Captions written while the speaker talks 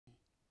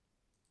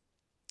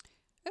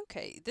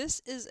Okay,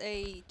 this is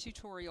a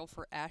tutorial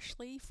for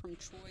Ashley from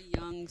Troy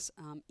Young's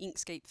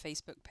Inkscape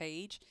Facebook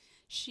page.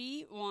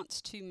 She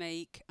wants to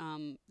make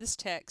this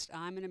text,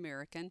 "I'm an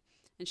American,"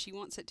 and she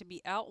wants it to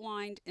be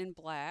outlined in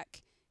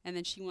black, and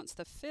then she wants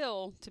the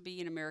fill to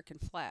be an American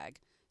flag.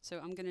 So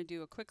I'm going to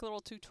do a quick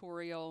little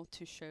tutorial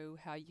to show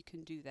how you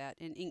can do that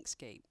in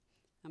Inkscape.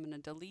 I'm going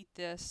to delete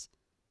this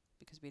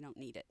because we don't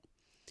need it.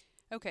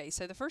 Okay,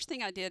 so the first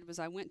thing I did was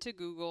I went to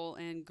Google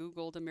and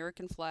Googled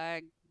American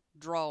flag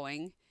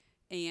drawing,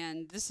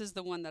 and this is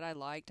the one that I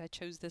liked. I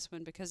chose this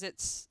one because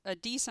it's a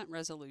decent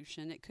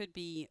resolution. It could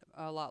be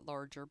a lot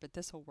larger, but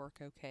this will work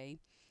okay.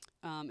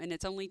 And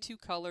it's only two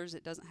colors.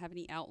 It doesn't have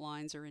any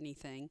outlines or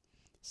anything.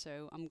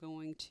 So I'm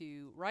going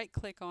to right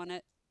click on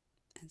it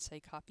and say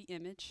copy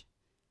image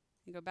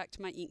and go back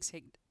to my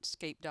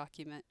Inkscape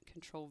document,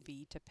 Control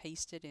V to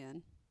paste it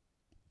in.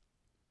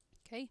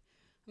 Okay,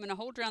 I'm going to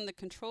hold down the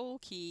Control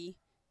key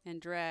and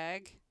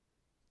drag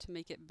to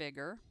make it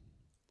bigger.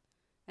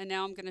 And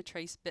now I'm going to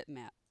trace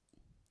bitmap.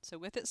 So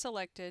with it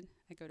selected,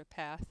 I go to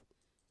Path,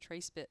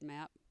 Trace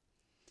Bitmap.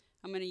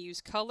 I'm going to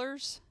use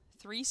Colors,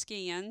 3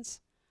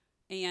 scans,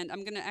 and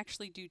I'm going to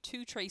actually do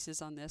 2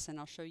 traces on this, and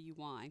I'll show you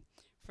why.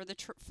 For the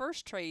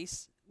first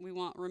trace, we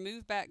want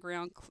Remove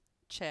Background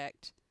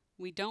checked.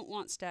 We don't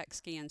want Stack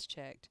Scans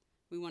checked.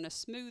 We want to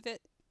smooth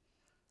it,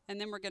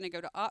 and then we're going to go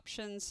to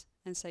Options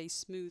and say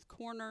Smooth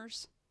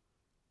Corners,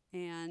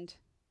 and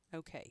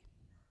OK.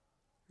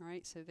 All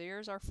right, so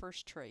there's our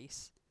first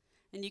trace.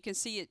 And you can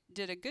see it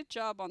did a good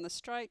job on the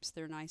stripes.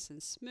 They're nice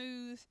and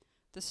smooth.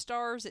 The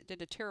stars it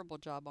did a terrible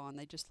job on.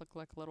 They just look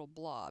like little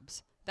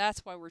blobs.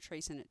 That's why we're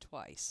tracing it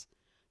twice.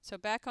 So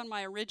back on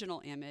my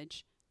original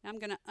image, now I'm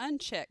going to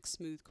uncheck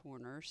smooth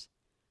corners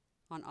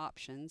on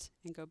options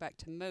and go back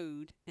to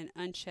mode and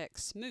uncheck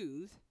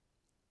smooth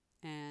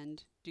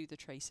and do the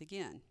trace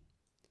again.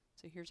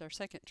 So here's our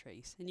second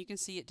trace. And you can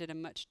see it did a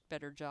much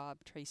better job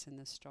tracing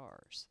the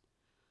stars.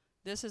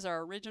 This is our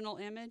original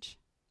image.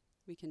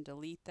 We can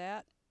delete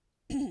that.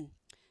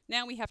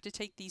 Now we have to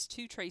take these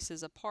 2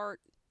 traces apart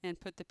and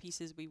put the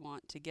pieces we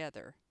want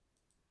together.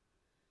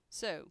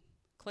 So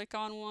click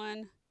on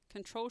one,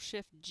 Control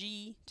Shift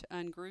G to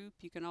ungroup.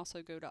 You can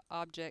also go to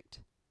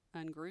Object,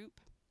 Ungroup.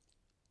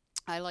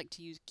 I like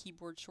to use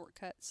keyboard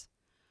shortcuts.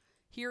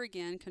 Here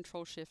again,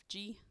 Control Shift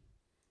G.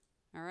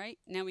 All right,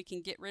 now we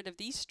can get rid of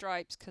these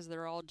stripes because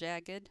they're all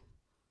jagged.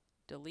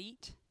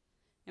 Delete.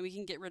 And we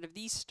can get rid of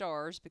these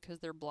stars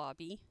because they're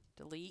blobby.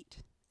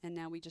 Delete. And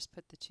now we just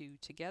put the 2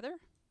 together.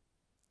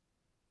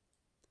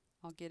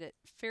 I'll get it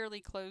fairly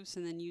close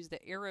and then use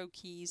the arrow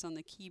keys on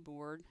the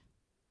keyboard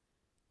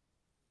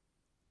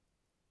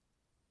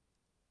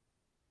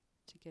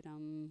to get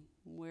them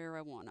where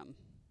I want them.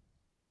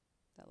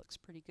 That looks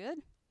pretty good.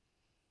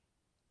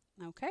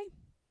 Okay,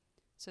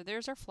 so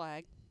there's our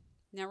flag.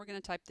 Now we're going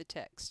to type the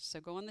text.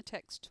 So go on the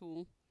text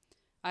tool.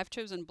 I've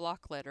chosen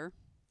block letter,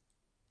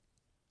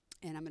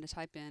 and I'm going to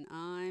type in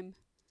 "I'm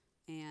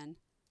an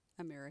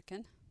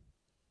American."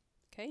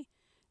 Okay.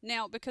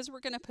 Now, because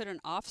we're going to put an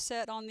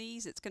offset on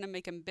these, it's going to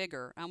make them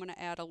bigger. I'm going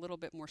to add a little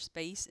bit more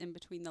space in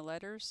between the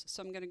letters.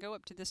 So I'm going to go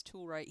up to this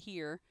tool right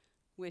here,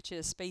 which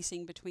is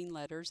spacing between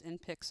letters in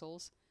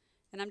pixels.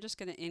 And I'm just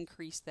going to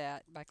increase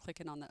that by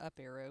clicking on the up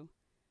arrow.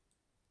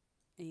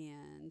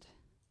 And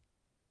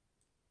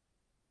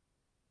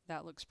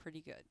that looks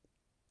pretty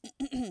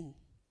good.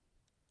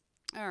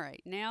 All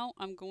right, now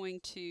I'm going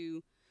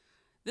to...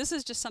 This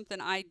is just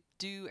something I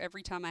do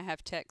every time I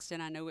have text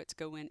and I know it's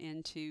going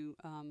into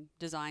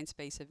design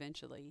space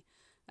eventually.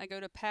 I go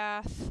to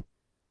Path,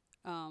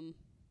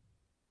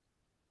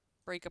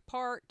 Break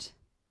Apart,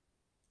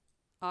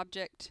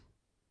 Object,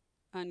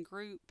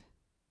 Ungroup.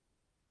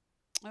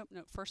 Oh,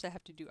 no, first I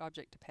have to do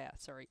Object to Path,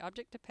 sorry.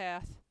 Object to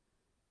Path,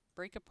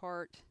 Break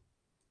Apart,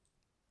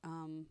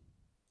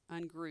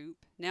 Ungroup.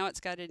 Now it's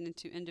got it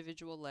into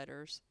individual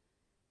letters,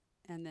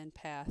 and then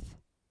Path,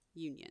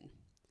 Union.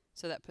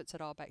 So that puts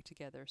it all back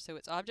together. So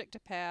it's Object to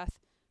Path,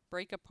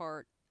 Break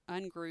Apart,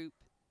 Ungroup,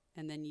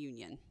 and then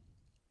Union.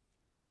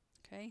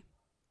 Okay.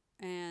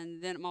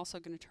 And then I'm also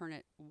going to turn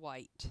it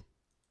white.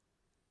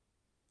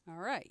 All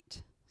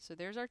right. So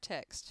there's our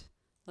text.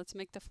 Let's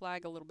make the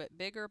flag a little bit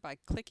bigger by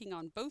clicking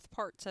on both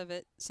parts of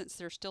it. Since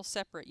they're still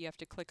separate, you have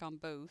to click on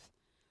both.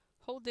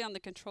 Hold down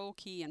the Control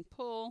key and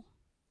pull.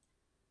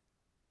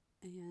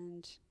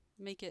 And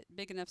make it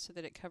big enough so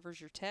that it covers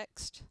your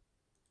text.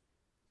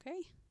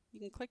 Okay. You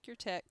can click your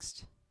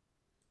text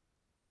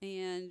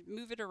and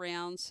move it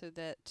around so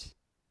that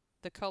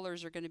the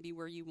colors are going to be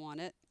where you want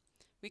it.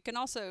 We can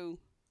also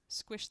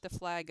squish the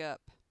flag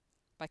up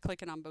by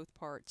clicking on both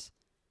parts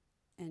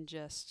and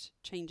just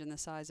changing the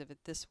size of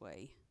it this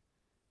way.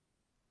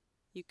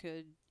 You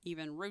could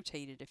even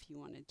rotate it if you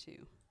wanted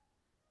to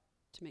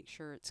make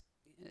sure it's,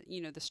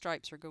 you know, the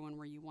stripes are going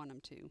where you want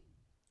them to.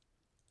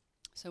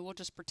 So we'll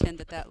just pretend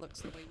that that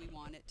looks the way we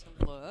want it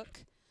to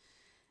look.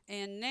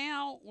 And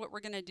now what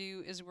we're going to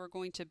do is we're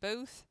going to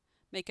both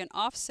make an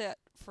offset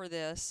for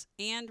this,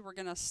 and we're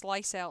going to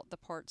slice out the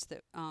parts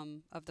that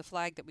of the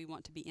flag that we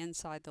want to be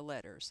inside the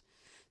letters.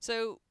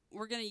 So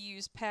we're going to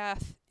use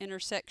path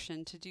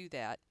intersection to do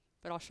that.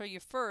 But I'll show you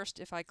first.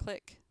 If I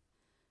click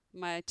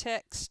my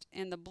text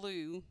in the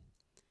blue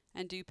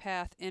and do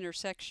path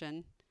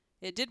intersection,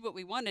 it did what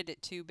we wanted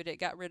it to, but it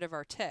got rid of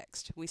our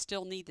text. We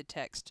still need the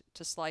text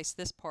to slice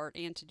this part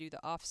and to do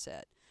the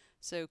offset.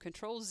 So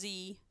Control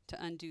Z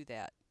to undo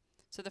that.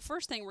 So the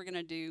first thing we're going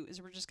to do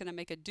is we're just going to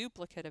make a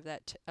duplicate of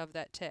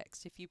that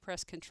text. If you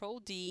press Control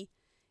D,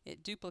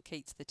 it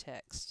duplicates the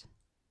text.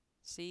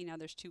 See, now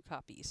there's two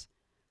copies.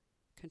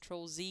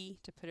 Control Z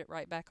to put it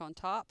right back on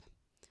top.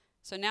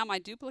 So now my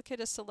duplicate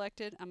is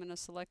selected. I'm going to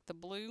select the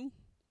blue.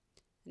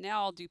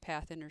 Now I'll do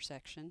path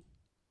intersection.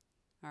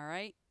 All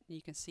right,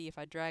 you can see if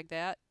I drag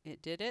that,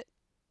 it did it.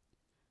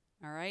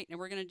 All right, and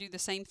we're going to do the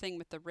same thing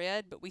with the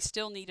red, but we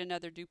still need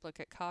another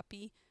duplicate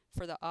copy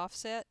for the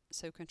offset.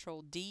 So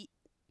Control D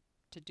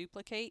to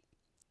duplicate.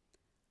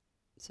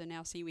 So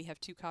now see, we have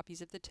two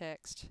copies of the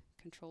text.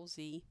 Control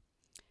Z.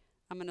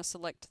 I'm going to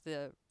select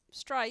the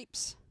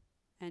stripes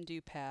and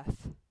do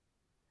path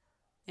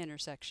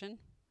intersection.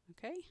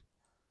 Okay,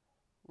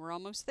 we're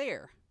almost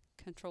there.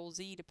 Control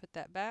Z to put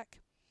that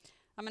back.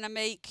 I'm going to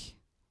make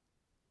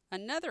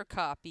another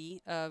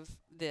copy of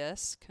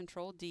this,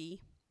 Control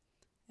D,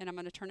 and I'm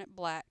going to turn it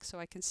black so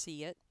I can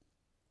see it.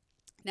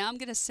 Now I'm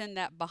going to send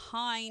that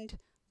behind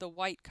the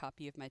white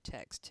copy of my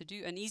text. To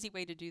do an easy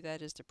way to do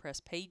that is to press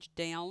page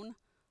down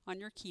on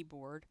your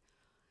keyboard,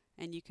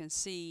 and you can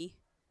see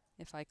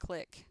if I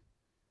click,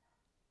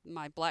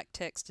 my black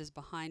text is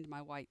behind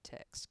my white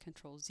text.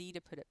 Control Z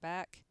to put it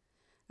back.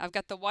 I've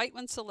got the white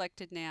one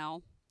selected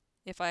now.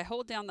 If I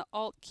hold down the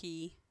Alt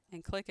key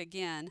and click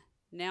again,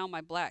 now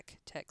my black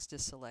text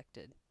is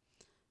selected.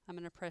 I'm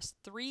going to press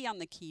 3 on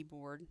the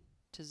keyboard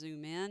to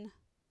zoom in,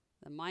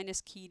 the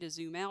minus key to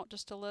zoom out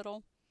just a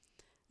little,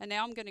 and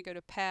now I'm going to go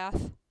to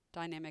Path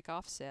Dynamic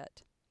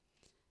Offset.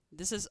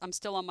 I'm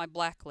still on my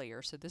black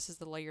layer, so this is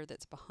the layer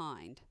that's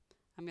behind.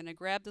 I'm going to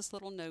grab this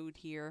little node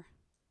here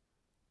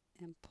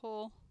and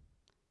pull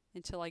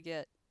until I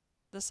get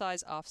the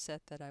size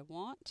offset that I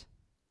want.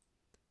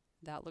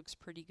 That looks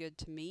pretty good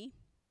to me.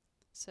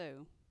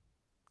 So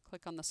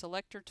click on the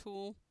selector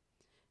tool.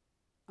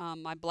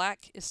 My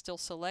black is still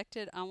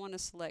selected. I want to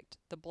select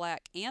the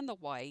black and the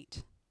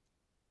white.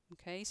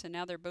 Okay, so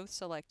now they're both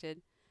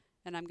selected,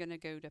 and I'm going to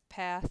go to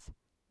Path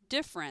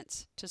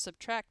Difference to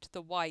subtract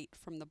the white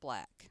from the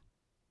black.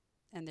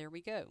 And there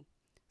we go.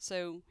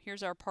 So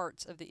here's our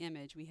parts of the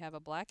image. We have a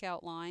black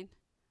outline,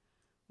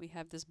 we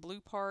have this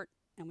blue part,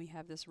 and we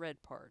have this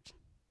red part.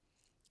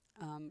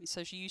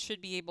 So you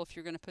should be able, if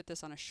you're going to put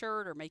this on a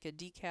shirt or make a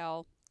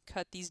decal,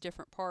 cut these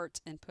different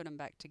parts and put them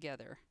back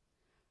together.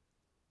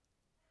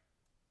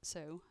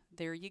 So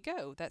there you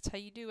go. That's how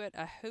you do it.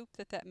 I hope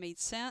that that made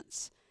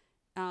sense.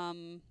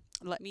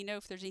 Let me know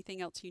if there's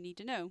anything else you need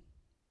to know.